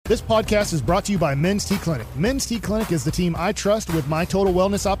This podcast is brought to you by Men's T Clinic. Men's T Clinic is the team I trust with my total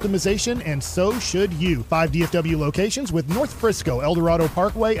wellness optimization, and so should you. 5 DFW locations with North Frisco, El Dorado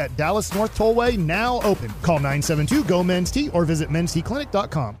Parkway at Dallas North Tollway now open. Call 972-GO-MEN'S-T or visit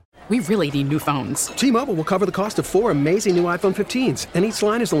mensteclinic.com. We really need new phones. T-Mobile will cover the cost of 4 amazing new iPhone 15s, and each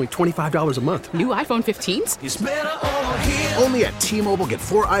line is only $25 a month. New iPhone 15s? It's better over here. Only at T-Mobile, get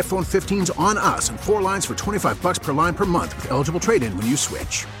 4 iPhone 15s on us and 4 lines for $25 per line per month with eligible trade-in when you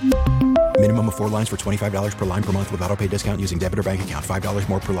switch. Minimum of 4 lines for $25 per line per month with autopay discount using debit or bank account. $5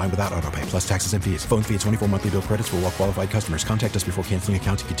 more per line without autopay, plus taxes and fees. Phone fee at 24 monthly bill credits for well-qualified customers. Contact us before canceling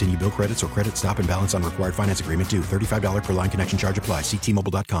account to continue bill credits or credit stop and balance on required finance agreement due. $35 per line connection charge applies. See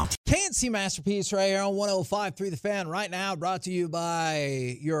T-Mobile.com. K&C Masterpiece right here on 105.3 The Fan right now, brought to you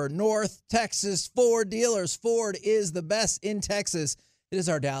by your North Texas Ford dealers. Ford is the best in Texas. It is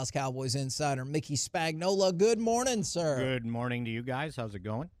our Dallas Cowboys insider, Mickey Spagnola. Good morning, sir. Good morning to you guys. How's it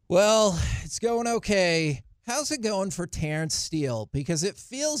going? Well, it's going okay. How's it going for Terrence Steele? Because it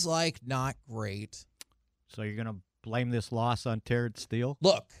feels like not great. So you're going to blame this loss on Terrence Steele?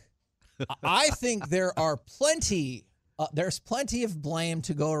 Look, I think there are there's plenty of blame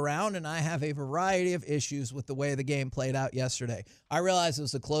to go around, and I have a variety of issues with the way the game played out yesterday. I realize it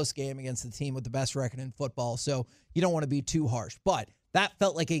was a close game against the team with the best record in football, so you don't want to be too harsh. But that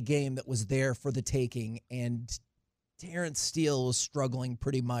felt like a game that was there for the taking, and Terrence Steele was struggling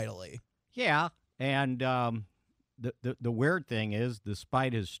pretty mightily. Yeah, and the weird thing is,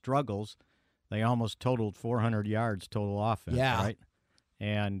 despite his struggles, they almost totaled 400 yards total offense, right?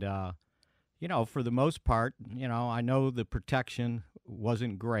 And, for the most part, I know the protection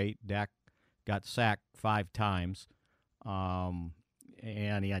wasn't great. Dak got sacked 5 times.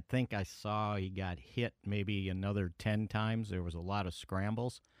 And I think I saw he got hit maybe another 10 times. There was a lot of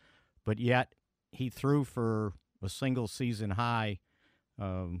scrambles. But yet he threw for a single season high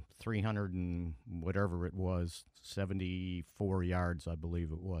 300 and whatever it was, 74 yards, I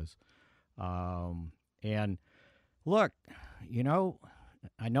believe it was. And look,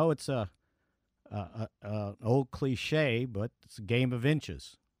 I know it's an old cliche, but it's a game of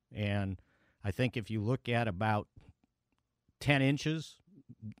inches. And I think if you look at about 10 inches,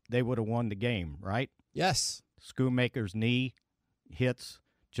 they would have won the game, right? Yes. Schoonmaker's knee hits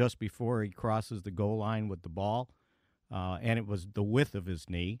just before he crosses the goal line with the ball, and it was the width of his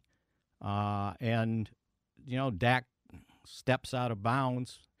knee. And Dak steps out of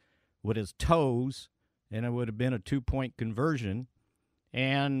bounds with his toes, and it would have been a 2-point conversion.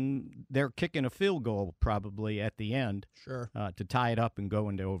 And they're kicking a field goal probably at the end to tie it up and go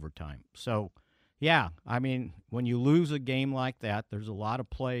into overtime. So, yeah, I mean, when you lose a game like that, there's a lot of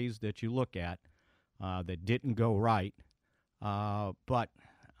plays that you look at that didn't go right. But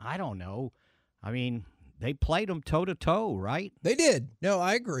I don't know. I mean, they played them toe-to-toe, right? They did. No,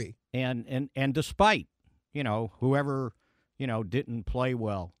 I agree. And despite, whoever, didn't play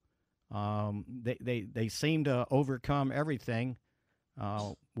well, they seem to overcome everything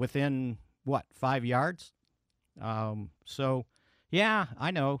within, 5 yards? So, yeah,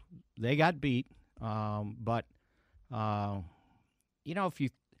 I know they got beat. But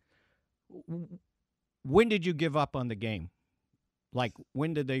when did you give up on the game? Like,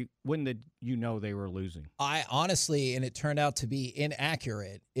 when did you know they were losing? I honestly, and it turned out to be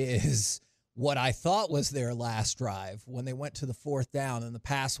inaccurate, is what I thought was their last drive when they went to the 4th down and the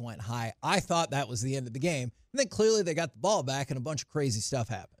pass went high. I thought that was the end of the game. And then clearly they got the ball back and a bunch of crazy stuff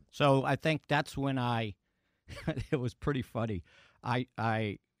happened. So I think that's when it was pretty funny.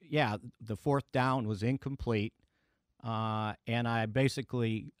 The 4th down was incomplete. And I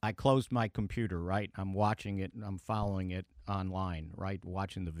closed my computer, right? I'm watching it and I'm following it online, right?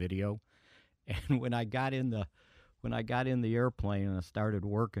 Watching the video. And when I got in the airplane and I started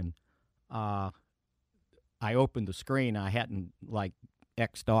working, I opened the screen. I hadn't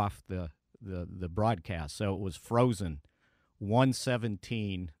X'd off the broadcast. So it was frozen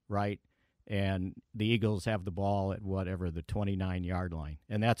 117, right? And the Eagles have the ball at the 29-yard line.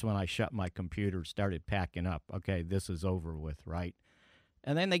 And that's when I shut my computer, started packing up. Okay, this is over with, right?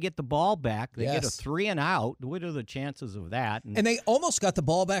 And then they get the ball back. They get a 3 and out. What are the chances of that? And they almost got the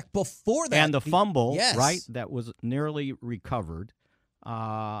ball back before that. And the fumble, right, that was nearly recovered.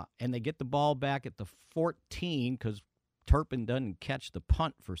 And they get the ball back at the 14 because Turpin doesn't catch the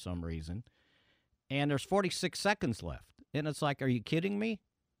punt for some reason. And there's 46 seconds left. And it's like, are you kidding me?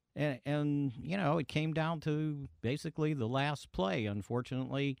 And it came down to basically the last play.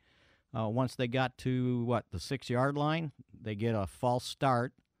 Unfortunately, once they got to, the 6-yard line, they get a false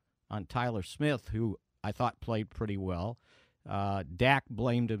start on Tyler Smith, who I thought played pretty well. Dak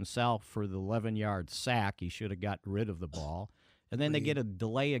blamed himself for the 11-yard sack. He should have got rid of the ball. And then they get a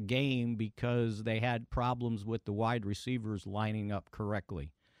delay a game because they had problems with the wide receivers lining up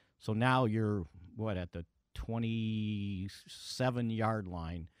correctly. So now you're, at the 27-yard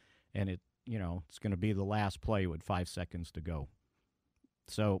line, and it's going to be the last play with 5 seconds to go.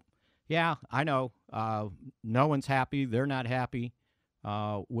 So, yeah, I know. No one's happy. They're not happy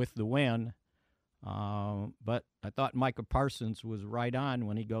with the win. But I thought Micah Parsons was right on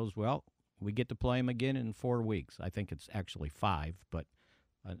when he goes, well, we get to play him again in 4 weeks. I think it's actually 5, but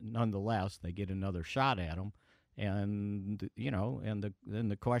nonetheless, they get another shot at him. And, then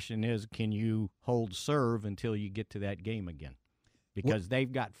the question is, can you hold serve until you get to that game again? Because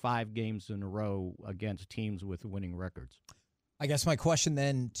they've got 5 games in a row against teams with winning records. I guess my question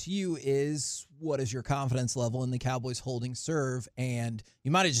then to you is, what is your confidence level in the Cowboys holding serve? And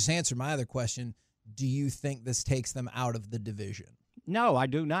you might have just answered my other question. Do you think this takes them out of the division? No, I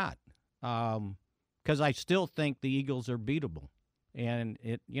do not. Because I still think the Eagles are beatable. And,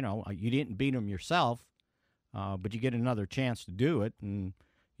 you didn't beat them yourself, but you get another chance to do it. And,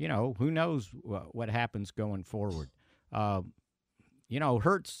 who knows what happens going forward.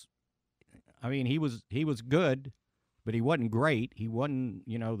 Hurts, I mean, he was good, but he wasn't great. He wasn't,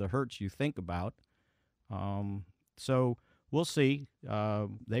 the Hurts you think about. So we'll see.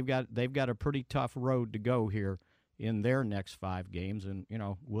 They've got a pretty tough road to go here in their next 5 games, and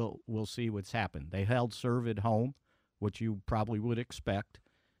we'll see what's happened. They held serve at home, which you probably would expect,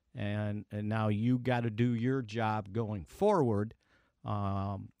 and now you got to do your job going forward,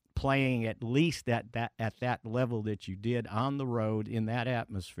 playing at least at that level that you did on the road in that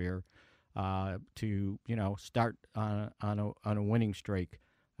atmosphere, to start on a winning streak,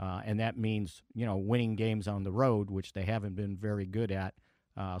 and that means winning games on the road, which they haven't been very good at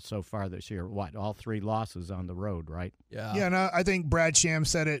so far this year. All 3 losses on the road, right? Yeah. Yeah, and I think Brad Sham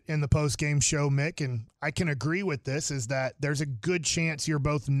said it in the post-game show, Mick, and I can agree with this, is that there's a good chance you're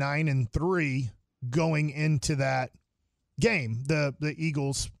both 9-3 going into that game, the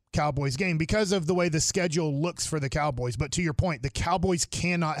Eagles-Cowboys game, because of the way the schedule looks for the Cowboys. But to your point, the Cowboys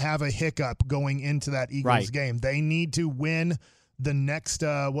cannot have a hiccup going into that Eagles game. They need to win the next,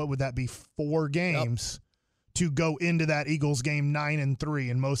 4 games to go into that Eagles game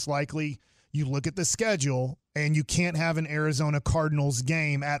 9-3. And most likely you look at the schedule and you can't have an Arizona Cardinals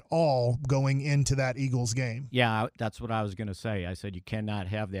game at all going into that Eagles game. Yeah, that's what I was going to say. I said you cannot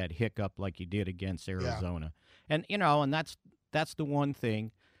have that hiccup like you did against Arizona. Yeah. And that's the one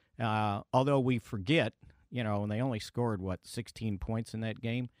thing. Although we forget, and they only scored, 16 points in that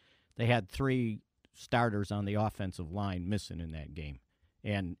game, they had 3 starters on the offensive line missing in that game.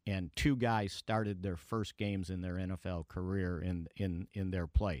 And 2 guys started their first games in their NFL career in their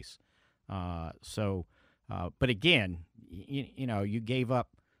place. But again, you gave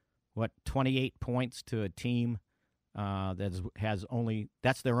up, 28 points to a team that's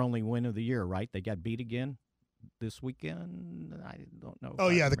their only win of the year, right? They got beat again this weekend. I don't know. Oh,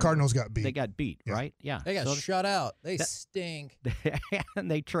 yeah, the Cardinals got beat. They got beat, right? Yeah. They got shut out. They stink.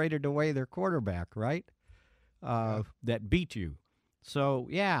 And they traded away their quarterback, right? That beat you. So,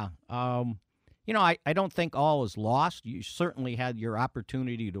 yeah, I don't think all is lost. You certainly had your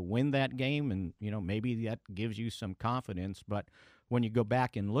opportunity to win that game, and, maybe that gives you some confidence. But when you go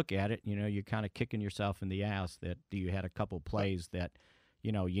back and look at it, you're kind of kicking yourself in the ass that you had a couple plays that,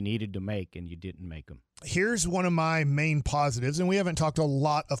 you needed to make and you didn't make them. Here's one of my main positives, and we haven't talked a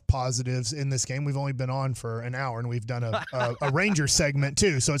lot of positives in this game. We've only been on for an hour, and we've done a Ranger segment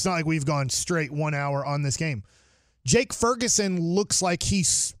too, so it's not like we've gone straight 1 hour on this game. Jake Ferguson looks like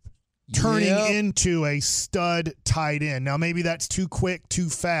he's turning into a stud tight end. Now, maybe that's too quick, too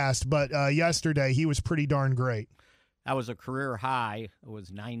fast, but yesterday he was pretty darn great. That was a career high. It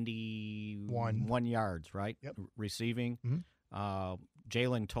was 91 yards, right? Yep. Receiving. Mm-hmm.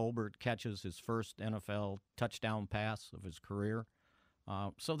 Jalen Tolbert catches his first NFL touchdown pass of his career.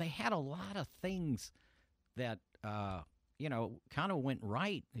 So they had a lot of things that, kind of went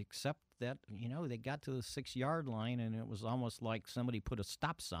right, except that, they got to the 6-yard line and it was almost like somebody put a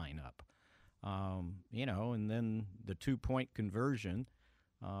stop sign up, and then the 2-point conversion,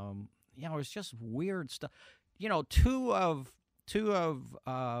 it was just weird stuff. Two of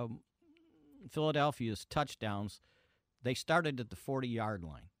Philadelphia's touchdowns, they started at the 40-yard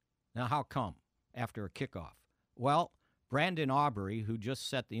line. Now, how come after a kickoff? Well, Brandon Aubrey, who just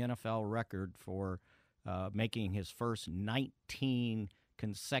set the NFL record for making his first 19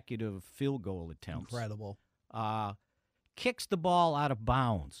 consecutive field goal attempts. Incredible. Kicks the ball out of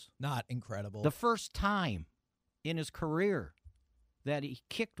bounds. Not incredible. The first time in his career that he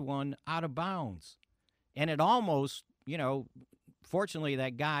kicked one out of bounds. And it almost, fortunately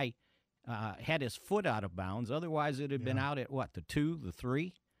that guy had his foot out of bounds. Otherwise, it had been out at, the 2, the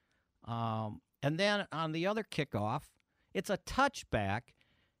 3? And then on the other kickoff, it's a touchback,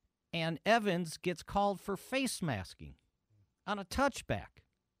 and Evans gets called for face masking on a touchback.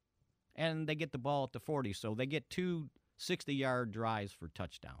 And they get the ball at the 40, so they get 2 60-yard drives for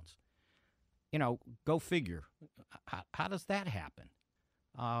touchdowns. Go figure. How does that happen?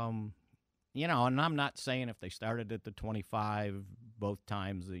 And I'm not saying if they started at the 25 both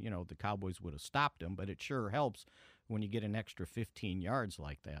times, the Cowboys would have stopped them, but it sure helps when you get an extra 15 yards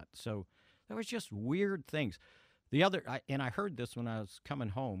like that. So there was just weird things. And I heard this when I was coming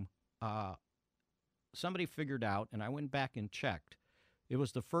home, somebody figured out, and I went back and checked, it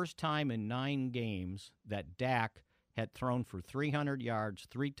was the first time in 9 games that Dak had thrown for 300 yards,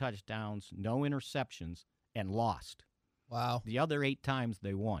 3 touchdowns, no interceptions, and lost. Wow. The other 8 times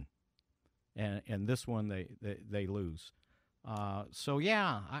they won. And this one they lose. So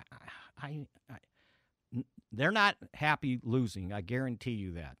yeah, they're not happy losing. I guarantee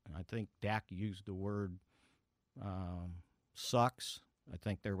you that. I think Dak used the word sucks. I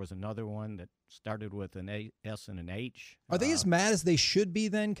think there was another one that started with an S and an H. Are they as mad as they should be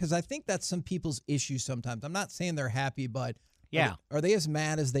then? Because I think that's some people's issue sometimes. I'm not saying they're happy, but yeah, are they as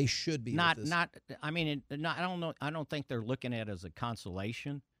mad as they should be? I don't know. I don't think they're looking at it as a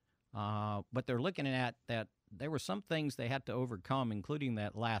consolation. But they're looking at that there were some things they had to overcome, including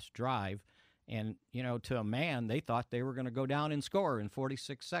that last drive. And, to a man, they thought they were going to go down and score in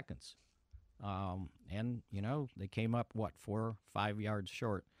 46 seconds. And they came up, 4 or 5 yards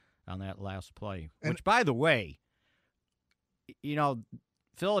short on that last play. Which, by the way,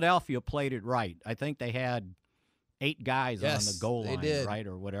 Philadelphia played it right. I think they had 8 guys on the goal line, right,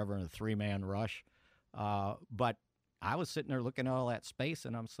 or whatever, in a 3-man rush. But I was sitting there looking at all that space,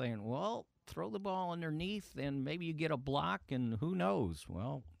 and I'm saying, well, throw the ball underneath, and maybe you get a block, and who knows?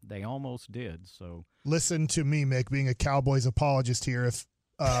 Well, they almost did. So listen to me, Mick, being a Cowboys apologist here.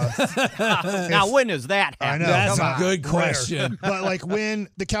 Now, when does that happen? I know. That's a good question. But, when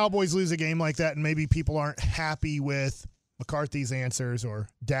the Cowboys lose a game like that, and maybe people aren't happy with McCarthy's answers or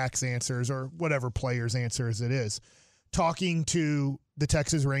Dak's answers or whatever player's answers it is, talking to the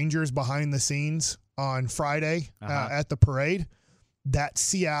Texas Rangers behind the scenes on Friday at the parade, that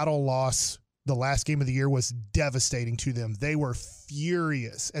Seattle loss, the last game of the year, was devastating to them. They were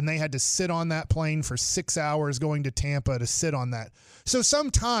furious, and they had to sit on that plane for 6 hours going to Tampa to sit on that. So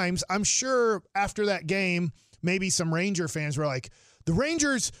sometimes, I'm sure after that game, maybe some Ranger fans were like, the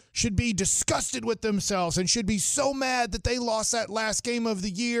Rangers should be disgusted with themselves and should be so mad that they lost that last game of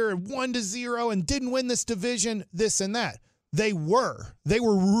the year 1-0 and didn't win this division, this and that. They were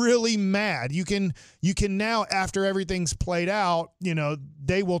really mad. You can now, after everything's played out,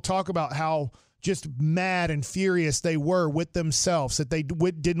 they will talk about how just mad and furious they were with themselves that they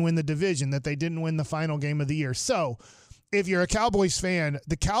didn't win the division, that they didn't win the final game of the year. So if you're a Cowboys fan,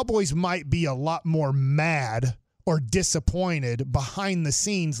 the Cowboys might be a lot more mad or disappointed behind the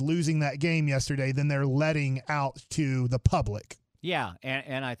scenes losing that game yesterday than they're letting out to the public. Yeah,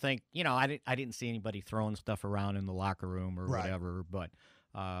 and I think, I didn't see anybody throwing stuff around in the locker room or whatever, but,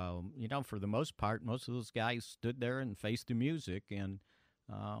 for the most part, most of those guys stood there and faced the music and,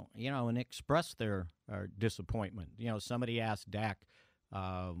 and expressed their disappointment. Somebody asked Dak,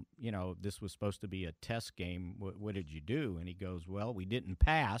 this was supposed to be a test game. What did you do? And he goes, well, we didn't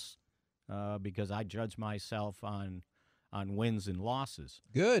pass because I judge myself on wins and losses.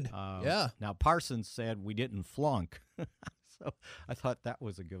 Good, yeah. Now, Parsons said we didn't flunk. So I thought that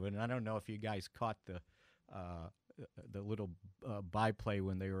was a good one. I don't know if you guys caught the little byplay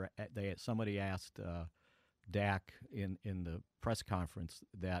when somebody asked Dak in the press conference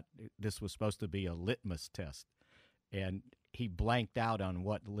that this was supposed to be a litmus test, and he blanked out on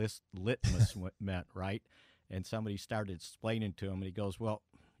what litmus meant, right? And somebody started explaining to him, and he goes, "Well,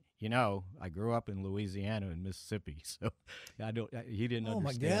 I grew up in Louisiana and Mississippi, so he didn't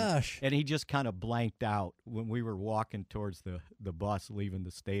understand." Oh, my gosh. And he just kind of blanked out when we were walking towards the bus leaving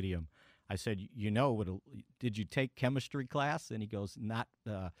the stadium. I said, did you take chemistry class? And he goes, not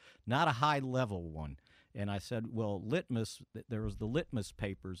a high-level one. And I said, well, there was the litmus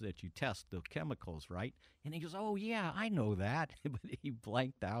papers that you test the chemicals, right? And he goes, oh, yeah, I know that. But he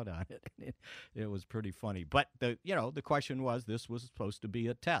blanked out on it. It was pretty funny. But, the question was, this was supposed to be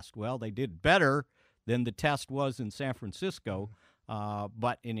a test. Well, they did better than the test was in San Francisco.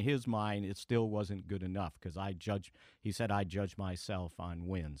 But in his mind, it still wasn't good enough because he said, I judge myself on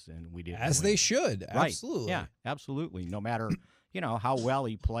wins, and we didn't As win. they should, absolutely. Right. Yeah, absolutely. No matter, how well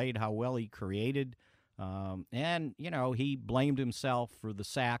he played, how well he created, And, he blamed himself for the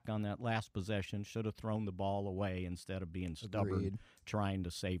sack on that last possession. Should have thrown the ball away instead of being stubborn, Agreed. trying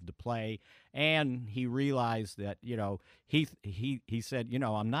to save the play. And he realized that, he said,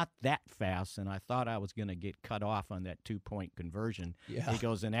 I'm not that fast, and I thought I was going to get cut off on that 2-point conversion. Yeah. He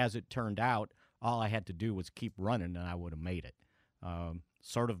goes, and as it turned out, all I had to do was keep running, and I would have made it.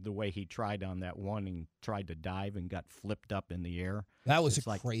 Sort of the way he tried on that one and tried to dive and got flipped up in the air. That was It's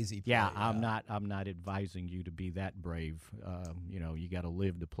a crazy play. Yeah, I'm not advising you to be that brave. You got to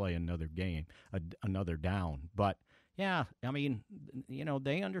live to play another game, another down. But yeah, I mean,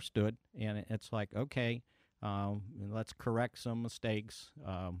 they understood, and it's like, okay, let's correct some mistakes.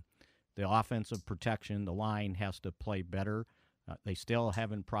 The offensive protection, the line has to play better. They still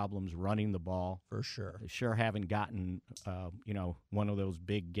having problems running the ball. For sure. They sure haven't gotten, one of those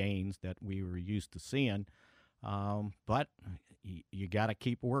big gains that we were used to seeing. But you got to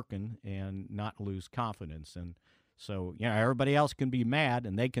keep working and not lose confidence. And so, everybody else can be mad,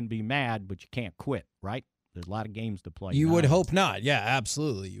 and they can be mad, but you can't quit, right? There's a lot of games to play. You would hope not. Yeah,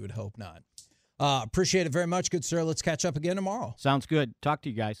 absolutely. You would hope not. Appreciate it very much, good sir. Let's catch up again tomorrow. Sounds good. Talk to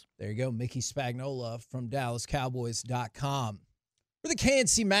you guys. There you go. Mickey Spagnola from DallasCowboys.com. For the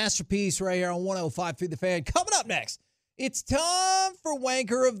KNC Masterpiece right here on 105 through the Fan. Coming up next, it's time for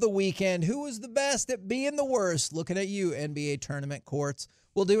Wanker of the Weekend. Who is the best at being the worst? Looking at you, NBA tournament courts.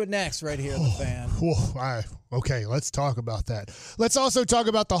 We'll do it next right here on the Fan. Okay, let's talk about that. Let's also talk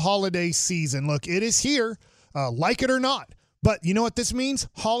about the holiday season. Look, it is here, like it or not. But you know what this means?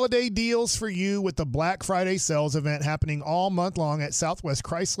 Holiday deals for you with the Black Friday sales event happening all month long at Southwest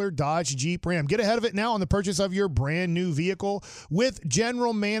Chrysler, Dodge, Jeep, Ram. Get ahead of it now on the purchase of your brand new vehicle with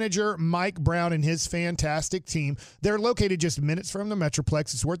General Manager Mike Brown and his fantastic team. They're located just minutes from the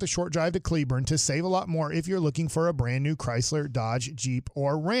Metroplex. It's worth a short drive to Cleburne to save a lot more if you're looking for a brand new Chrysler, Dodge, Jeep,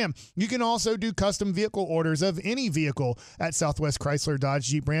 or Ram. You can also do custom vehicle orders of any vehicle at Southwest Chrysler, Dodge,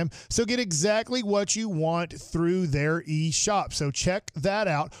 Jeep, Ram. So get exactly what you want through their e-shop. So check that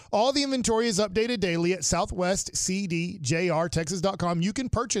out. All the inventory is updated daily at southwestcdjrtexas.com. You can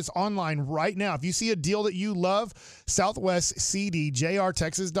purchase online right now. If you see a deal that you love,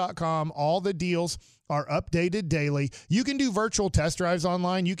 southwestcdjrtexas.com. All the deals are updated daily. You can do virtual test drives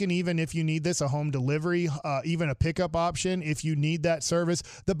online. You can even, if you need this, a home delivery, even a pickup option if you need that service.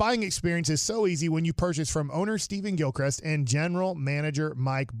 The buying experience is so easy when you purchase from owner Stephen Gilchrist and General Manager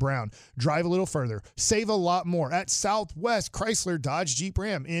Mike Brown. Drive a little further. Save a lot more at Southwest Chrysler Dodge Jeep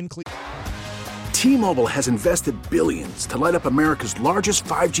Ram in Cleveland. T-Mobile has invested billions to light up America's largest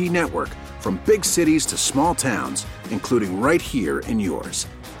 5G network, from big cities to small towns, including right here in yours.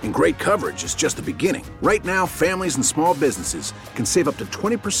 And great coverage is just the beginning. Right now, families and small businesses can save up to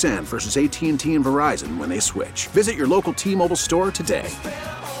 20% versus AT&T and Verizon when they switch. Visit your local T-Mobile store today.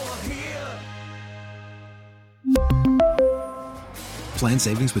 Plan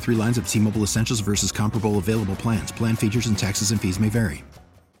savings with 3 lines of T-Mobile Essentials versus comparable available plans. Plan features and taxes and fees may vary.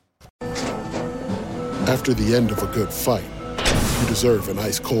 After the end of a good fight, you deserve an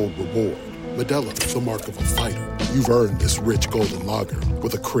ice-cold reward. Modelo is the mark of a fighter. You've earned this rich golden lager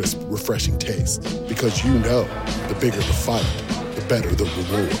with a crisp, refreshing taste. Because you know, the bigger the fight, the better the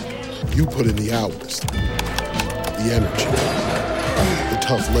reward. You put in the hours, the energy, the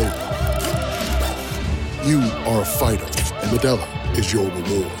tough labor. You are a fighter, and Modelo is your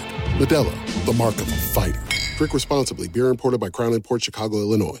reward. Modelo, the mark of a fighter. Drink responsibly. Beer imported by Crown Imports, Chicago,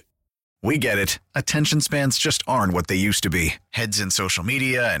 Illinois. We get it. Attention spans just aren't what they used to be. Heads in social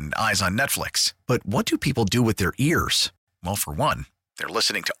media and eyes on Netflix. But what do people do with their ears? Well, for one, they're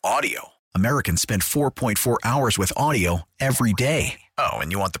listening to audio. Americans spend 4.4 hours with audio every day. Oh,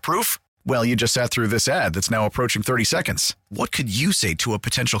 and you want the proof? Well, you just sat through this ad that's now approaching 30 seconds. What could you say to a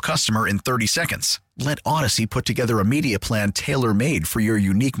potential customer in 30 seconds? Let Odyssey put together a media plan tailor-made for your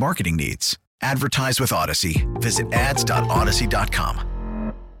unique marketing needs. Advertise with Odyssey. Visit ads.odyssey.com.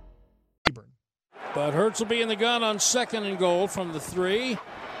 But Hurts will be in the gun on 2nd and goal from the 3.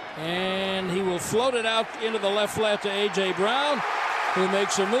 And he will float it out into the left flat to A.J. Brown, who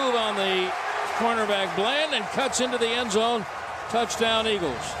makes a move on the cornerback Bland and cuts into the end zone. Touchdown,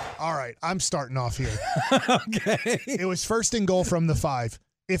 Eagles. All right, I'm starting off here. Okay. It was 1st and goal from the 5.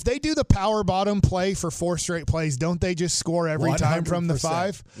 If they do the power bottom play for 4 straight plays, don't they just score every time from the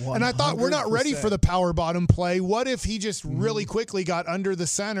 5? 100%. And I thought, we're not ready for the power bottom play. What if he just really quickly got under the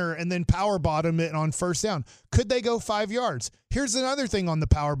center and then power bottom it on 1st down? Could they go 5 yards? Here's another thing on the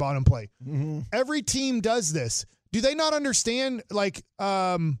power bottom play. Every team does this. Do they not understand,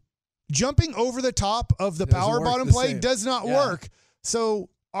 jumping over the top of the power bottom play does not work? So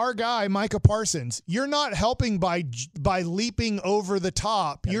our guy, Micah Parsons, you're not helping by leaping over the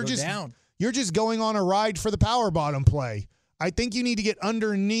top. You're just down. You're just going on a ride for the power bottom play. I think you need to get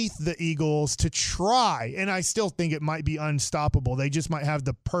underneath the Eagles to try, and I still think it might be unstoppable. They just might have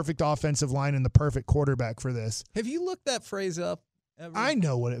the perfect offensive line and the perfect quarterback for this. Have you looked that phrase up ever? I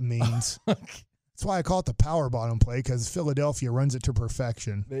know what it means. That's why I call it the power bottom play, because Philadelphia runs it to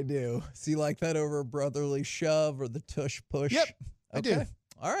perfection. They do. So you like that over a brotherly shove or the tush push? Yep, I do.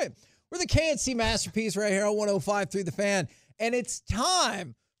 All right. We're the KNC Masterpiece right here on 105.3 The Fan, and it's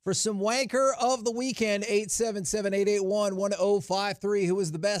time for some Wanker of the Weekend. 877-881-1053. Who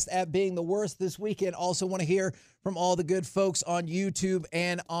was the best at being the worst this weekend? Also want to hear from all the good folks on YouTube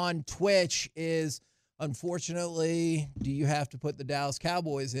and on Twitch. Unfortunately, do you have to put the Dallas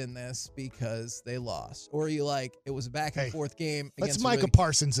Cowboys in this because they lost? Or are you like, it was a back-and-forth game? Let's Micah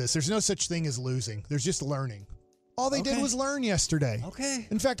Parsons this. There's no such thing as losing. There's just learning. All they did was learn yesterday. Okay.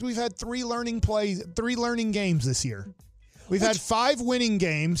 In fact, we've had 3 learning games this year. We've had 5 winning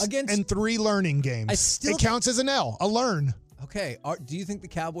games and 3 learning games. It counts as an L, a learn. Okay. Do you think the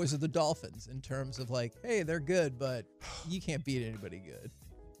Cowboys are the Dolphins in terms of like, hey, they're good, but you can't beat anybody good?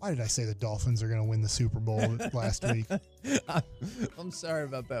 Why did I say the Dolphins are going to win the Super Bowl last week? I'm sorry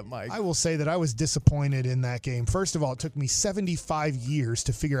about that, Mike. I will say that I was disappointed in that game. First of all, it took me 75 years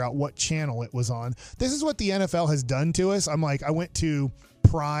to figure out what channel it was on. This is what the NFL has done to us. I'm like, I went to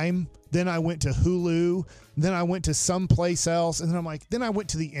Prime, then I went to Hulu, then I went to someplace else, and then I'm like, then I went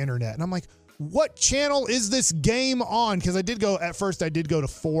to the internet, and I'm like, what channel is this game on? Because I did go to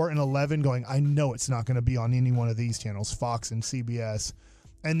 4 and 11 going, I know it's not going to be on any one of these channels, Fox and CBS.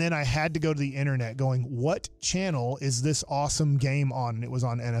 And then I had to go to the internet going, what channel is this awesome game on? And it was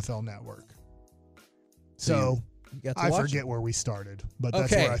on NFL Network. So I forget where we started, but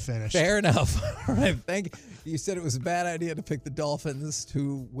that's where I finished. Fair enough. All right. Thank you. You said it was a bad idea to pick the Dolphins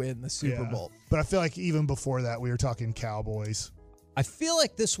to win the Super Bowl. But I feel like even before that, we were talking Cowboys. I feel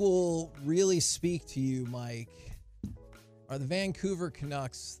like this will really speak to you, Mike. Are the Vancouver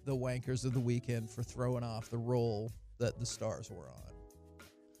Canucks the wankers of the weekend for throwing off the role that the Stars were on?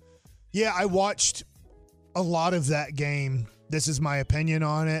 Yeah, I watched a lot of that game. This is my opinion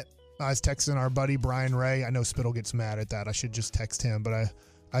on it. I was texting our buddy Brian Ray. I know Spittle gets mad at that. I should just text him, but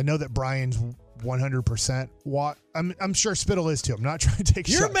I know that Brian's 100% I'm sure Spittle is too. I'm not trying to take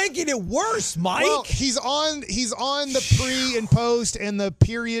a shot. You're making it worse, Mike. Well, he's on the pre and post and the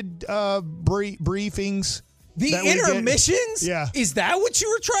period briefings. The intermissions? Yeah. Is that what you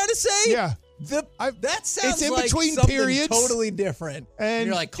were trying to say? Yeah. That sounds it's in like between something periods, totally different. And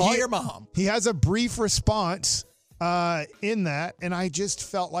you're like, call your mom. He has a brief response in that, and I just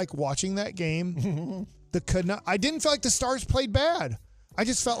felt like watching that game. I didn't feel like the Stars played bad. I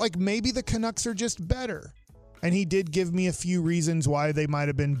just felt like maybe the Canucks are just better. And he did give me a few reasons why they might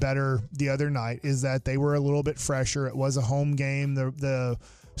have been better the other night, is that they were a little bit fresher. It was a home game. The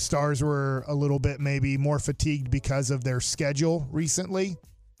Stars were a little bit maybe more fatigued because of their schedule recently.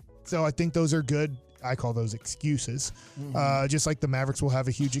 So I think those are good. I call those excuses. Just like the Mavericks will have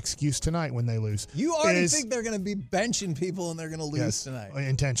a huge excuse tonight when they lose. You already think they're going to be benching people and they're going to lose tonight.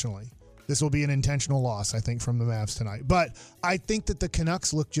 Intentionally. This will be an intentional loss, I think, from the Mavs tonight. But I think that the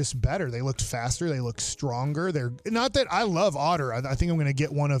Canucks look just better. They looked faster. They look stronger. They're not that I love Otter. I think I'm going to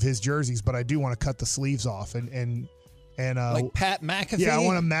get one of his jerseys, but I do want to cut the sleeves off and like Pat McAfee. Yeah, I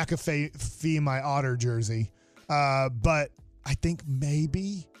want to McAfee my Otter jersey. But I think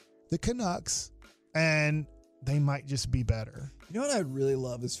maybe the Canucks, and they might just be better. You know what I'd really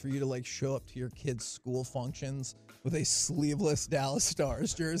love is for you to like show up to your kids' school functions with a sleeveless Dallas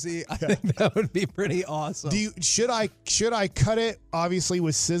Stars jersey. I think that would be pretty awesome. Should I cut it obviously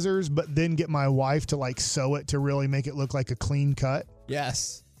with scissors, but then get my wife to like sew it to really make it look like a clean cut?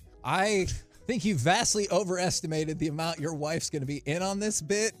 Yes. I think you vastly overestimated the amount your wife's going to be in on this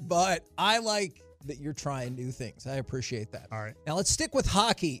bit, but I like that you're trying new things. I appreciate that. All right. Now let's stick with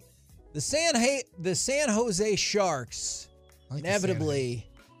hockey. The San Jose Sharks inevitably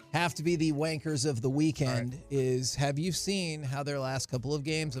have to be the wankers of the weekend. Right. Have you seen how their last couple of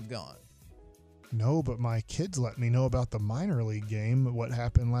games have gone? No, but my kids let me know about the minor league game, what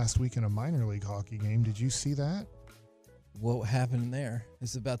happened last week in a minor league hockey game. Did you see that? What happened there?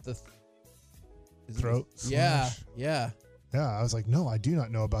 Is about the throat slash? Yeah, I was like, no, I do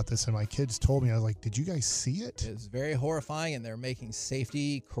not know about this. And my kids told me, I was like, did you guys see it? It's very horrifying, and they're making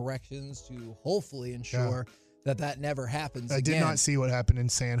safety corrections to hopefully ensure that never happens again. I did not see what happened in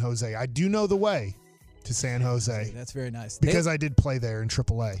San Jose. I do know the way to San Jose. That's very nice. Because I did play there in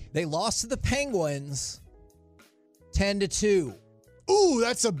AAA. They lost to the Penguins 10-2. Ooh,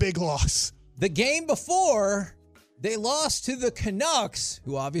 that's a big loss. The game before, they lost to the Canucks,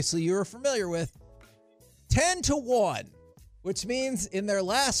 who obviously you're familiar with, 10-1. which means in their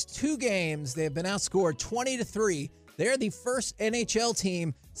last 2 games, they've been outscored 20-3. They're the first NHL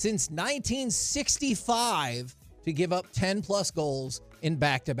team since 1965 to give up 10-plus goals in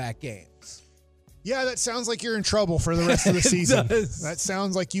back-to-back games. Yeah, that sounds like you're in trouble for the rest of the season. Does. That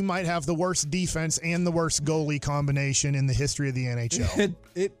sounds like you might have the worst defense and the worst goalie combination in the history of the NHL.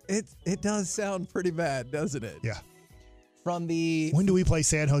 It does sound pretty bad, doesn't it? Yeah. When do we play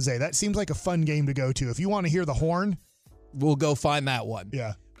San Jose? That seems like a fun game to go to. If you want to hear the horn, we'll go find that one.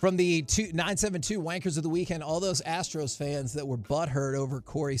 Yeah. From the 972 Wankers of the Weekend, all those Astros fans that were butthurt over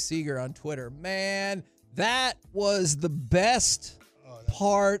Corey Seager on Twitter, man, that was the best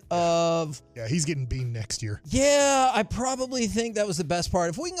part of... Yeah, he's getting beamed next year. Yeah, I probably think that was the best part.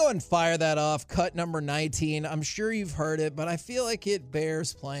 If we can go ahead and fire that off, cut number 19, I'm sure you've heard it, but I feel like it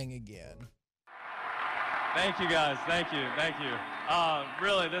bears playing again. Thank you, guys. Thank you.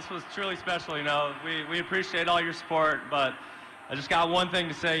 Really, this was truly special. We appreciate all your support, but I just got one thing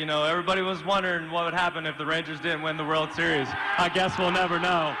to say. Everybody was wondering what would happen if the Rangers didn't win the World Series. I guess we'll never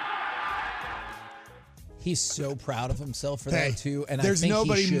know. He's so proud of himself for that, too, and I think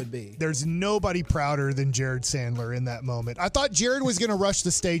he should be. There's nobody prouder than Jared Sandler in that moment. I thought Jared was going to rush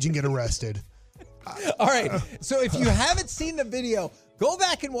the stage and get arrested. All right, so if you haven't seen the video, go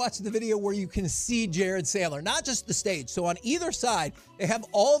back and watch the video where you can see Jared Sandler, not just the stage. So on either side, they have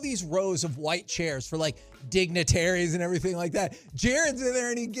all these rows of white chairs for like dignitaries and everything like that. Jared's in there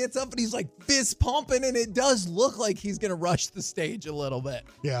and he gets up and he's like fist pumping, and it does look like he's going to rush the stage a little bit.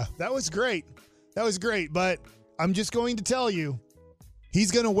 Yeah, that was great. But I'm just going to tell you, he's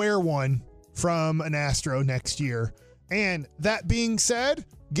going to wear one from an Astro next year. And that being said,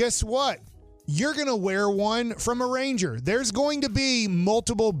 guess what? You're going to wear one from a Ranger. There's going to be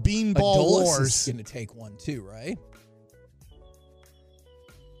multiple beanball wars. Is going to take one too, right?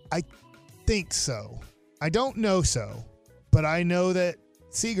 I think so. I don't know so, but I know that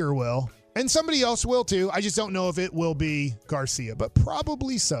Seager will. And somebody else will too. I just don't know if it will be Garcia, but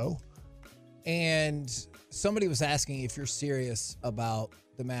probably so. And somebody was asking if you're serious about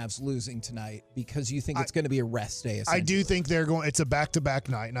the Mavs losing tonight because you think it's going to be a rest day. I do think it's a back-to-back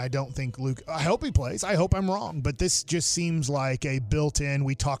night, and I don't think Luke, I hope he plays. I hope I'm wrong, but this just seems like a built-in,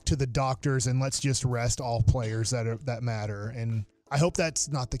 we talk to the doctors and let's just rest all players that matter. And I hope that's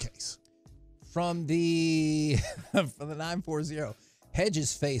not the case. From the 940,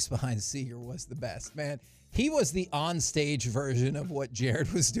 Hedges' face behind Seager was the best, man. He was the on-stage version of what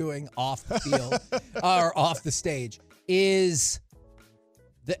Jared was doing off the field or off the stage. Is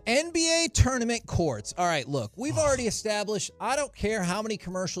the NBA tournament courts. All right, look, we've already established, I don't care how many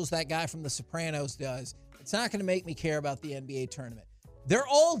commercials that guy from The Sopranos does. It's not going to make me care about the NBA tournament. They're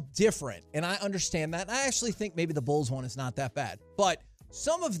all different, and I understand that. I actually think maybe the Bulls one is not that bad. But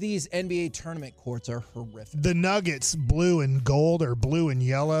some of these NBA tournament courts are horrific. The Nuggets blue and gold or blue and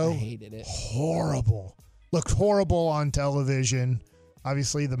yellow. I hated it. Horrible. Looked horrible on television.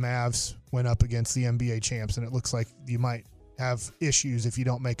 Obviously, the Mavs went up against the NBA champs, and it looks like you might have issues if you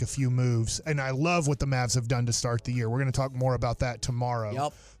don't make a few moves. And I love what the Mavs have done to start the year. We're going to talk more about that tomorrow.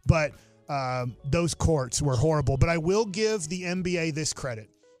 Yep. But those courts were horrible. But I will give the NBA this credit.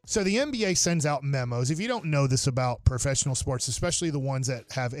 So the NBA sends out memos. If you don't know this about professional sports, especially the ones that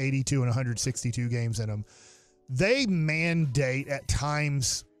have 82 and 162 games in them, they mandate at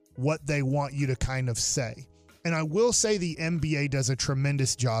times what they want you to kind of say. And I will say the NBA does a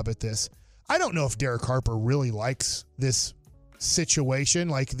tremendous job at this. I don't know if Derek Harper really likes this situation,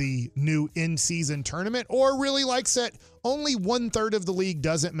 like the new in-season tournament, or really likes that only 1/3 of the league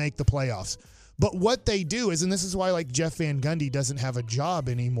doesn't make the playoffs. But what they do is, and this is why like Jeff Van Gundy doesn't have a job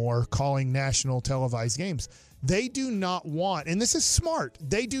anymore calling national televised games. They do not want, and this is smart,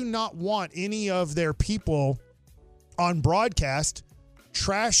 they do not want any of their people on broadcast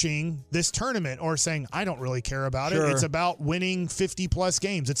trashing this tournament or saying, I don't really care about it. It's about winning 50-plus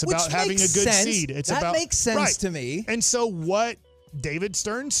games. It's about having a good seed. That makes sense to me. And so what David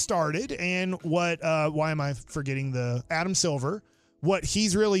Stern started and what, why am I forgetting Adam Silver, what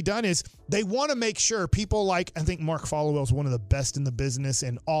he's really done is they want to make sure people like, I think Mark Followell is one of the best in the business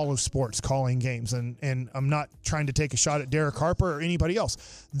in all of sports calling games. And I'm not trying to take a shot at Derek Harper or anybody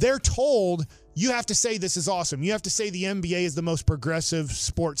else. They're told you have to say this is awesome. You have to say the NBA is the most progressive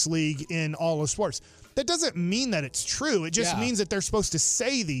sports league in all of sports. That doesn't mean that it's true. It just means that they're supposed to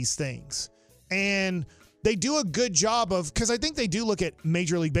say these things. And they do a good job of, because I think they do look at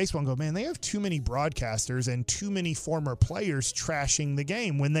Major League Baseball and go, man, they have too many broadcasters and too many former players trashing the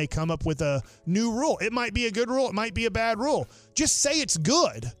game when they come up with a new rule. It might be a good rule. It might be a bad rule. Just say it's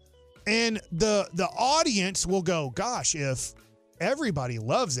good. And the audience will go, gosh, if everybody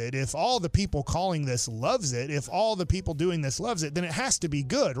loves it, if all the people calling this loves it, if all the people doing this loves it, then it has to be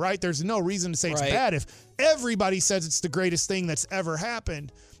good, right? There's no reason to say it's bad if everybody says it's the greatest thing that's ever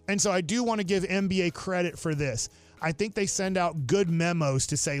happened. And so I do want to give NBA credit for this. I think they send out good memos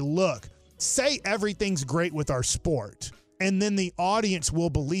to say, look, say everything's great with our sport. And then the audience will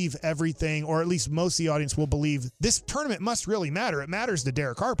believe everything, or at least most of the audience will believe this tournament must really matter. It matters to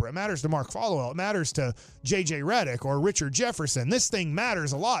Derek Harper. It matters to Mark Followill. It matters to J.J. Redick or Richard Jefferson. This thing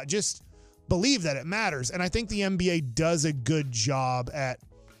matters a lot. Just believe that it matters. And I think the NBA does a good job at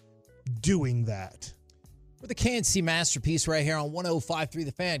doing that. With the KNC Masterpiece right here on 105.3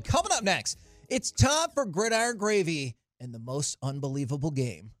 The Fan. Coming up next, it's time for Gridiron Gravy and the most unbelievable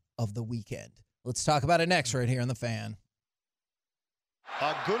game of the weekend. Let's talk about it next right here on The Fan.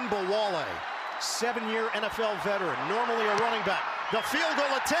 Agunbowale, 7-year NFL veteran, normally a running back. The field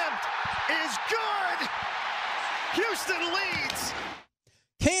goal attempt is good. Houston leads.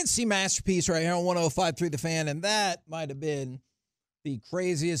 KNC Masterpiece right here on 105.3 The Fan, and that might have been the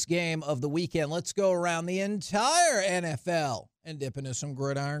craziest game of the weekend. Let's go around the entire NFL and dip into some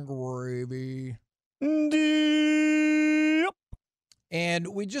gridiron gravy. Dip. And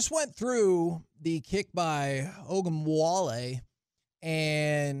we just went through the kick by Ogunbowale,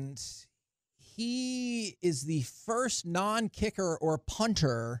 and he is the first non-kicker or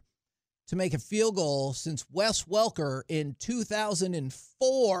punter to make a field goal since Wes Welker in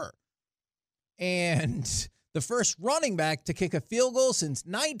 2004. And the first running back to kick a field goal since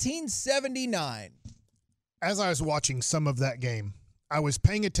 1979. As I was watching some of that game, I was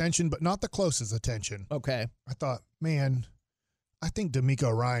paying attention, but not the closest attention. Okay. I thought, man, I think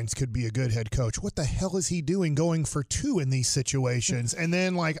D'Amico Ryans could be a good head coach. What the hell is he doing going for 2 in these situations? And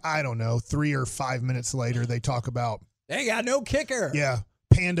then, I don't know, 3 or 5 minutes later, they talk about, they got no kicker. Yeah,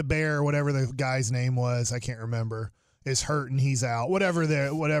 Panda Bear, whatever the guy's name was, I can't remember, is hurt and he's out. Whatever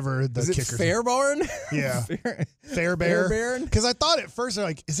the is it kicker. Fairbarn? Yeah. Fair Bear. Because I thought at first,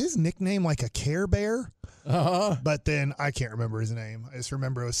 is his nickname like a Care Bear? Uh-huh. But then I can't remember his name. I just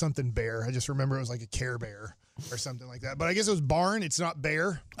remember it was something Bear. I just remember it was like a Care Bear or something like that. But I guess it was Barn. It's not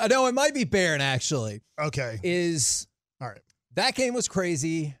Bear. I know it might be Barron, actually. Okay. All right. That game was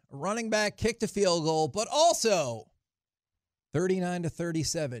crazy. A running back kicked a field goal, but also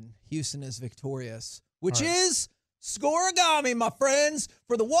 39-37. Houston is victorious, which is scoregami, my friends.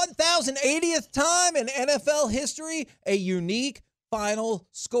 For the 1,080th time in NFL history, a unique final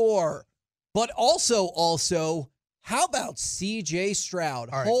score. But also, how about C.J. Stroud?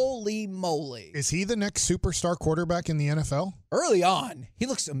 Right. Holy moly. Is he the next superstar quarterback in the NFL? Early on, he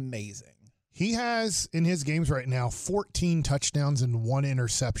looks amazing. He has, in his games right now, 14 touchdowns and 1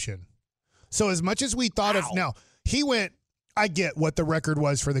 interception. So as much as we thought of, now, he went, I get what the record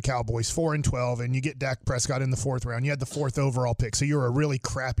was for the Cowboys, 4-12, and you get Dak Prescott in the 4th round. You had the 4th overall pick, so you're a really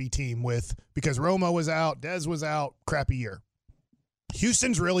crappy team because Romo was out, Dez was out, crappy year.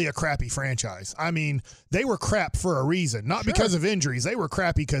 Houston's really a crappy franchise. I mean, they were crap for a reason, not because of injuries. They were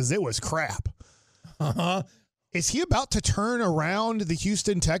crappy because it was crap. Uh-huh. Is he about to turn around the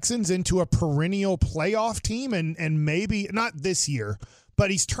Houston Texans into a perennial playoff team? And maybe, not this year, but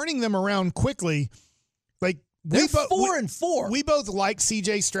he's turning them around quickly. They're 4-4. We both like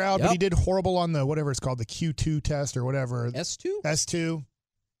C.J. Stroud, but he did horrible on the, whatever it's called, the Q2 test or whatever. S2.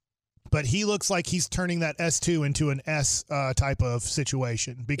 But he looks like he's turning that S2 into an S type of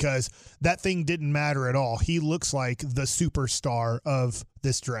situation because that thing didn't matter at all. He looks like the superstar of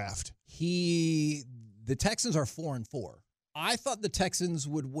this draft. The Texans are 4-4. I thought the Texans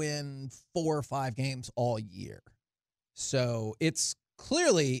would win 4 or 5 games all year. So it's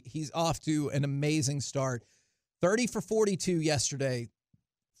clearly he's off to an amazing start. 30 for 42 yesterday,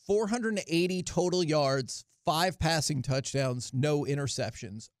 480 total yards, 5 passing touchdowns, no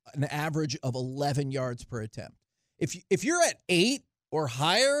interceptions, an average of 11 yards per attempt. If you're at 8 or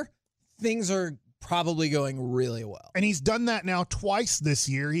higher, things are probably going really well. And he's done that now twice this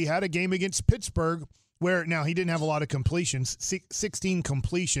year. He had a game against Pittsburgh where now he didn't have a lot of completions, 16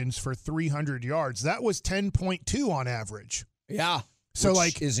 completions for 300 yards. That was 10.2 on average. Yeah. So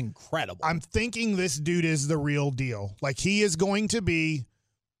which is incredible. I'm thinking this dude is the real deal. He is going to be,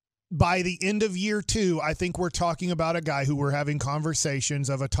 by the end of year 2, I think we're talking about a guy who we're having conversations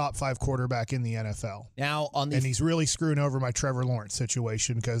of a top 5 quarterback in the NFL. Now and he's really screwing over my Trevor Lawrence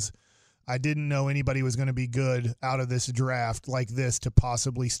situation because I didn't know anybody was going to be good out of this draft like this to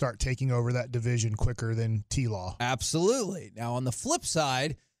possibly start taking over that division quicker than T-Law. Absolutely. Now on the flip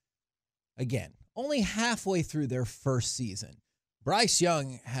side, again, only halfway through their first season, Bryce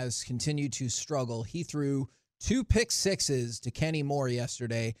Young has continued to struggle. He threw 2 pick sixes to Kenny Moore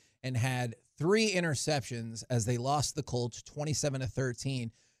yesterday and had 3 interceptions as they lost the Colts 27-13.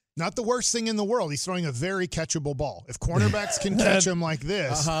 Not the worst thing in the world. He's throwing a very catchable ball. If cornerbacks can catch him like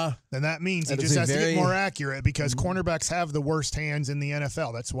this, then that means he just has to get more accurate because cornerbacks have the worst hands in the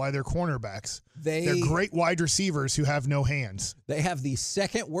NFL. That's why they're cornerbacks. They're great wide receivers who have no hands. They have the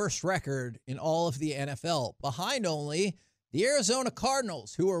second worst record in all of the NFL, behind only the Arizona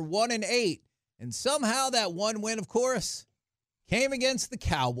Cardinals, who are 1-8. And somehow that one win, of course, came against the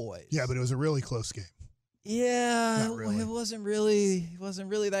Cowboys. Yeah, but it was a really close game. Yeah, really. it wasn't really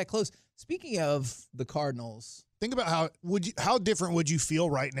that close. Speaking of the Cardinals, think about how different would you feel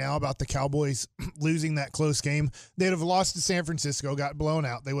right now about the Cowboys losing that close game? They'd have lost to San Francisco, got blown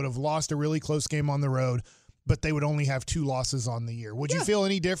out. They would have lost a really close game on the road, but they would only have 2 losses on the year. Would you feel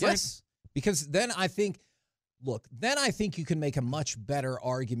any different? Yes, because then I think you can make a much better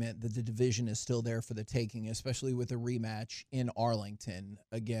argument that the division is still there for the taking, especially with a rematch in Arlington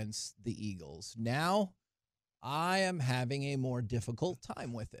against the Eagles. Now, I am having a more difficult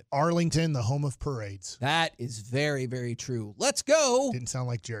time with it. Arlington, the home of parades. That is very, very true. Let's go. Didn't sound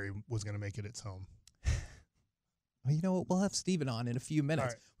like Jerry was going to make it its home. Well, you know what? We'll have Steven on in a few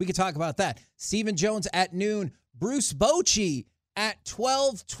minutes. Right. We can talk about that. Stephen Jones at noon. Bruce Bochy at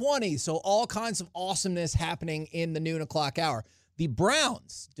 12:20. So all kinds of awesomeness happening in the noon o'clock hour. The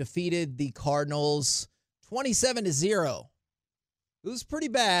Browns defeated the Cardinals 27-0. It was pretty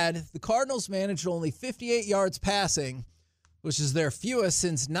bad. The Cardinals managed only 58 yards passing, which is their fewest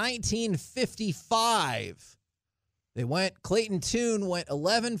since 1955. Clayton Tune went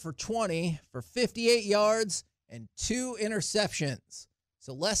 11 for 20 for 58 yards and 2 interceptions.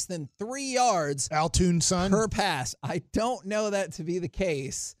 So less than 3 yards Altoon's son per pass. I don't know that to be the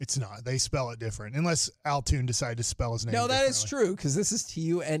case. It's not. They spell it different, unless Altoon decided to spell his name differently. No, that is true, because this is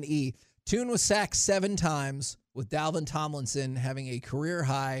Tune. Tune was sacked 7 times, with Dalvin Tomlinson having a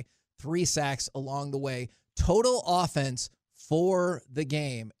career-high 3 sacks along the way. Total offense for the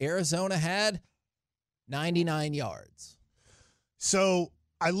game. Arizona had 99 yards. So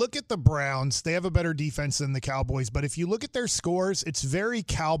I look at the Browns. They have a better defense than the Cowboys, but if you look at their scores, it's very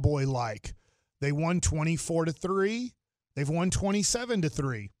Cowboy-like. They won 24-3. They've won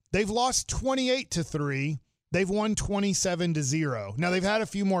 27-3. They've lost 28-3. They've won 27-0. Now, they've had a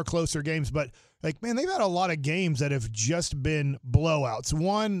few more closer games, but, they've had a lot of games that have just been blowouts.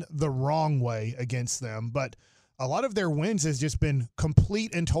 One the wrong way against them, but a lot of their wins has just been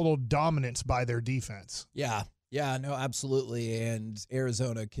complete and total dominance by their defense. Yeah, no, absolutely. And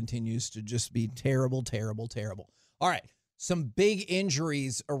Arizona continues to just be terrible, terrible, terrible. All right, some big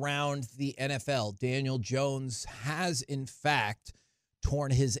injuries around the NFL. Daniel Jones has, in fact,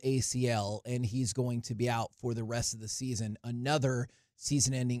 torn his ACL, and he's going to be out for the rest of the season. Another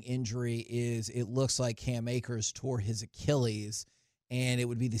season-ending injury is, it looks like Cam Akers tore his Achilles, and it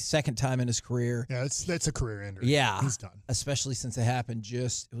would be the second time in his career. Yeah, that's a career injury. Yeah. He's done. Especially since it happened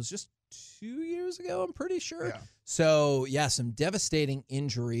it was just 2 years ago, I'm pretty sure. Yeah. So, some devastating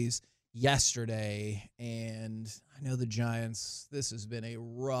injuries yesterday, and I know the Giants, this has been a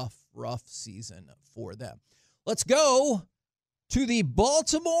rough season for them. Let's go to the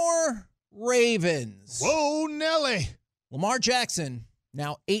Baltimore Ravens. Whoa, Nelly. Lamar Jackson,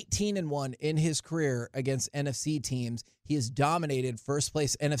 now 18-1 in his career against NFC teams. He has dominated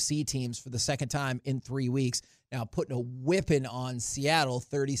first-place NFC teams for the second time in 3 weeks. Now putting a whipping on Seattle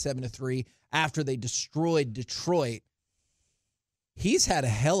 37-3 after they destroyed Detroit. He's had a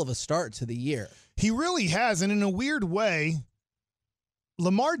hell of a start to the year. He really has, and in a weird way,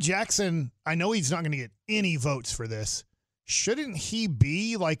 Lamar Jackson, I know he's not going to get any votes for this. Shouldn't he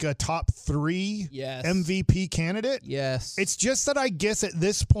be like a top 3 MVP candidate? Yes. It's just that I guess at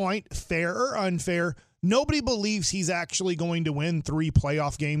this point, fair or unfair, nobody believes he's actually going to win 3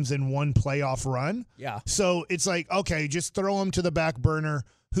 playoff games in 1 playoff run. Yeah. So it's like, okay, just throw him to the back burner.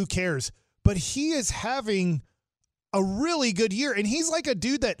 Who cares? But he is having a really good year, and he's like a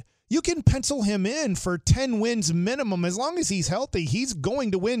dude that you can pencil him in for 10 wins minimum. As long as he's healthy, he's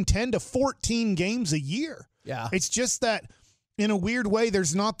going to win 10 to 14 games a year. Yeah. It's just that in a weird way,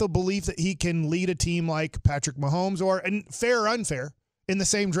 there's not the belief that he can lead a team like Patrick Mahomes or, and fair or unfair, in the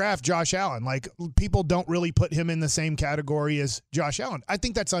same draft, Josh Allen. Like, people don't really put him in the same category as Josh Allen. I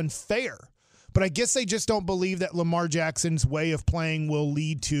think that's unfair. But I guess they just don't believe that Lamar Jackson's way of playing will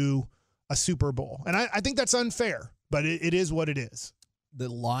lead to a Super Bowl. And I think that's unfair, but it is what it is. The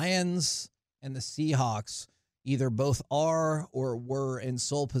Lions and the Seahawks either both are or were in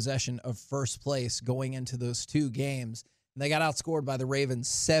sole possession of first place going into those 2 games. And they got outscored by the Ravens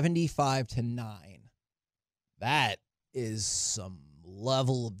 75-9. That is some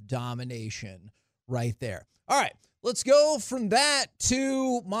level of domination right there. All right, Let's go from that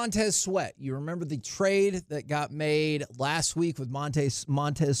to Montez Sweat. You remember the trade that got made last week with Montez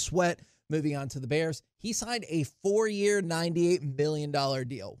Sweat moving on to the Bears? He signed a 4-year, $98 million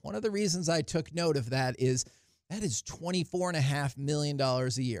deal. One of the reasons I took note of that is $24.5 million a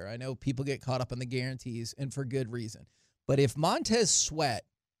year. I know people get caught up on the guarantees, and for good reason. But if Montez Sweat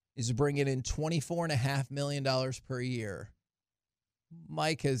is bringing in $24.5 million per year,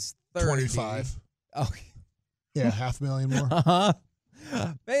 Mike has 30. 25. Okay. Yeah, $500,000 more. Uh-huh.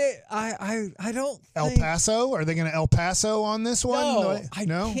 I don't El think... Paso? Are they going to El Paso on this one? No, I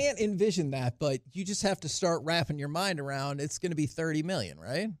can't envision that, but you just have to start wrapping your mind around it's going to be $30 million,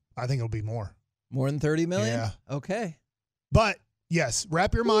 right? I think it'll be more. More than $30 million? Yeah. Okay. But, yes,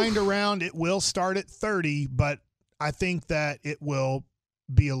 wrap your mind around it will start at 30, but I think that it will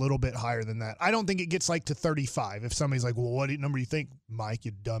be a little bit higher than that. I don't think it gets like to 35. If somebody's like, well, what number do you think, Mike,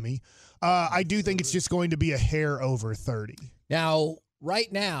 you dummy? I do think it's just going to be a hair over 30. Now,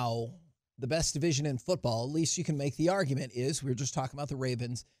 right now, the best division in football, at least you can make the argument, is, we were just talking about the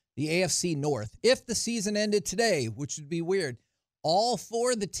Ravens, the AFC North. If the season ended today, which would be weird, all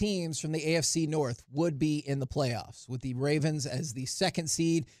 4 of the teams from the AFC North would be in the playoffs, with the Ravens as the 2nd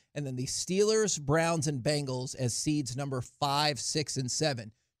seed, and then the Steelers, Browns, and Bengals as seeds number 5, 6, and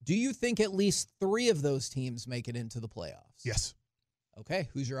 7. Do you think at least 3 of those teams make it into the playoffs? Yes. Okay,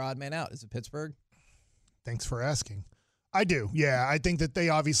 who's your odd man out? Is it Pittsburgh? Thanks for asking. I do. Yeah, I think that they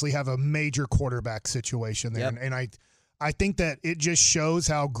obviously have a major quarterback situation there. Yep. And I think that it just shows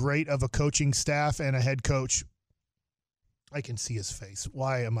how great of a coaching staff and a head coach. I can see his face.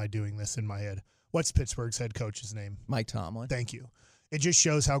 Why am I doing this in my head? What's Pittsburgh's head coach's name? Mike Tomlin. Thank you. It just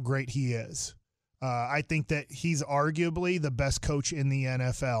shows how great he is. I think that he's arguably the best coach in the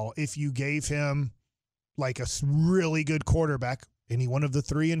NFL. If you gave him like a really good quarterback, any one of the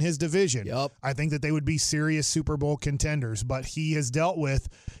 3 in his division, I think that they would be serious Super Bowl contenders. But he has dealt with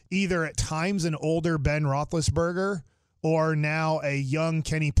either at times an older Ben Roethlisberger or now a young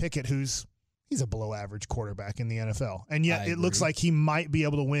Kenny Pickett he's a below-average quarterback in the NFL. And yet it looks like he might be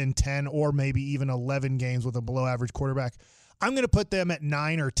able to win 10 or maybe even 11 games with a below-average quarterback. I'm going to put them at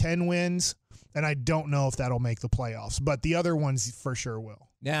 9 or 10 wins, and I don't know if that'll make the playoffs. But the other ones for sure will.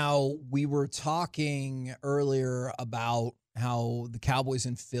 Now, we were talking earlier about how the Cowboys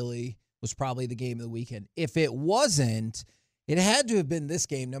in Philly was probably the game of the weekend. If it wasn't, it had to have been this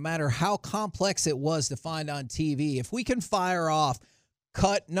game, no matter how complex it was to find on TV. If we can fire off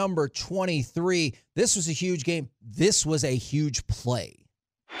cut number 23, this was a huge game. This was a huge play.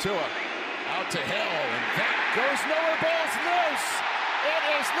 Tua out to Hill, and that goes nowhere. Ball's loose. It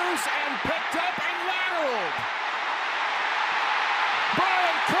is loose and picked up and lateraled.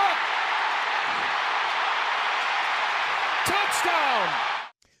 Brian Cook. Touchdown.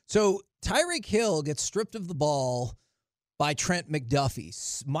 So Tyreek Hill gets stripped of the ball by Trent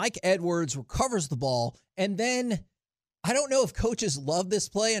McDuffie. Mike Edwards recovers the ball, and then I don't know if coaches love this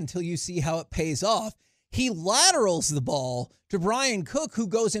play until you see how it pays off. He laterals the ball to Brian Cook, who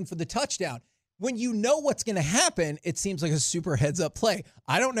goes in for the touchdown. When you know what's going to happen, it seems like a super heads-up play.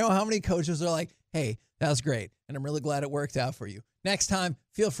 I don't know how many coaches are like, hey, that was great, and I'm really glad it worked out for you. Next time,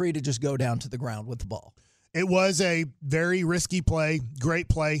 feel free to just go down to the ground with the ball. It was a very risky play, great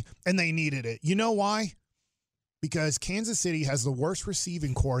play, and they needed it. You know why? Because Kansas City has the worst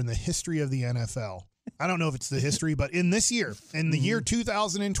receiving core in the history of the NFL. I don't know if it's the history, but in this year, in the year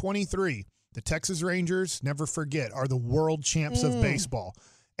 2023, the Texas Rangers, never forget, are the world champs of baseball.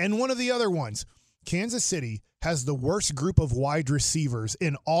 And one of the other ones, Kansas City has the worst group of wide receivers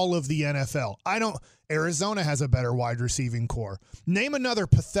in all of the NFL. Arizona has a better wide receiving core. Name another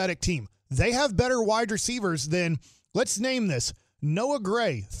pathetic team. They have better wide receivers than, let's name this, Noah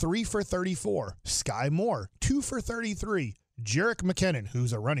Gray, 3 for 34. Sky Moore, 2 for 33. Jerick McKinnon,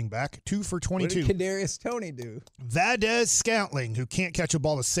 who's a running back, 2 for 22. What did Kadarius Toney do? Valdez Scantling, who can't catch a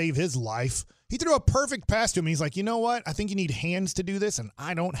ball to save his life. He threw a perfect pass to him. He's like, you know what? I think you need hands to do this, and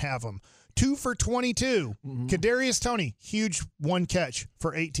I don't have them. 2 for 22. Kadarius Toney, huge one catch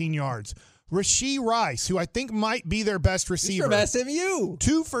for 18 yards. Rashee Rice, who I think might be their best receiver. He's from SMU.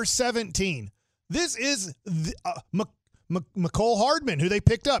 2 for 17. This is McCole Hardman, who they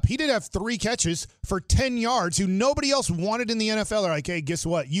picked up. He did have 3 catches for 10 yards, who nobody else wanted in the NFL. They're like, hey, guess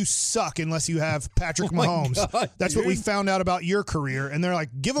what? You suck unless you have Patrick Mahomes. God, That's what we found out about your career. And they're like,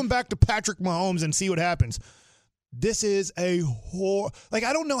 give him back to Patrick Mahomes and see what happens. This is a like,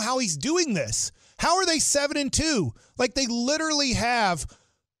 I don't know how he's doing this. How are they 7-2? Like, they literally have,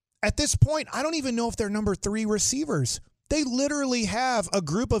 at this point, I don't even know if they're number 3 receivers. They literally have a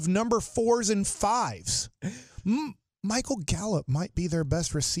group of number 4s and 5s. Michael Gallup might be their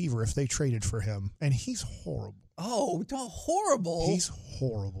best receiver if they traded for him, and he's horrible. Oh, horrible. He's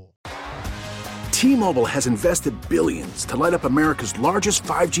horrible. T-Mobile has invested billions to light up America's largest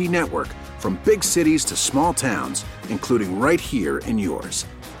 5G network, from big cities to small towns, including right here in yours.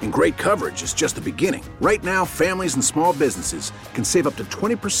 And great coverage is just the beginning. Right now, families and small businesses can save up to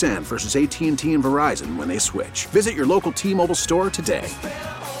 20% versus AT&T and Verizon when they switch. Visit your local T-Mobile store today.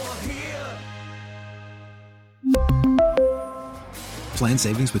 Plan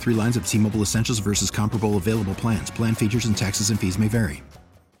savings with 3 lines of T-Mobile Essentials versus comparable available plans. Plan features and taxes and fees may vary.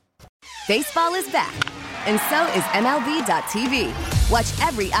 Baseball is back, and so is MLB.tv. Watch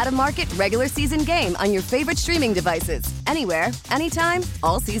every out-of-market regular season game on your favorite streaming devices, anywhere, anytime,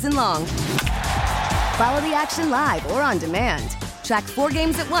 all season long. Follow the action live or on demand. Track 4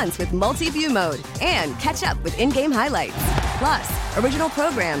 games at once with multi-view mode and catch up with in-game highlights. Plus, original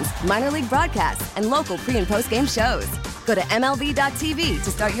programs, minor league broadcasts, and local pre- and post-game shows. Go to MLB.tv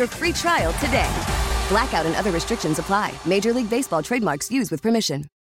to start your free trial today. Blackout and other restrictions apply. Major League Baseball trademarks used with permission.